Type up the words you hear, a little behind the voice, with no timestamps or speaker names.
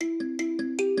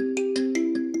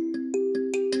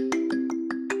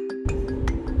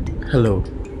Hello,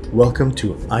 welcome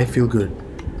to I Feel Good.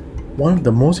 One of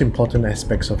the most important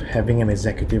aspects of having an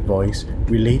executive voice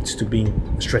relates to being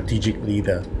a strategic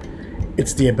leader.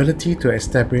 It's the ability to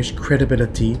establish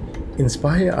credibility,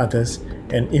 inspire others,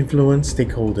 and influence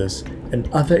stakeholders and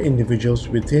other individuals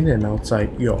within and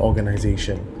outside your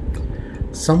organization.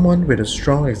 Someone with a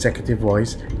strong executive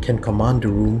voice can command the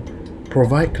room,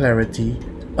 provide clarity,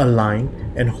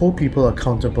 align, and hold people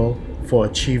accountable for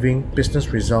achieving business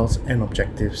results and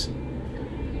objectives.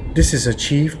 This is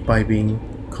achieved by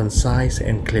being concise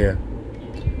and clear.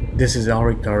 This is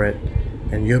Ulrich Dorret,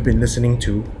 and you've been listening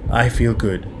to I Feel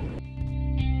Good.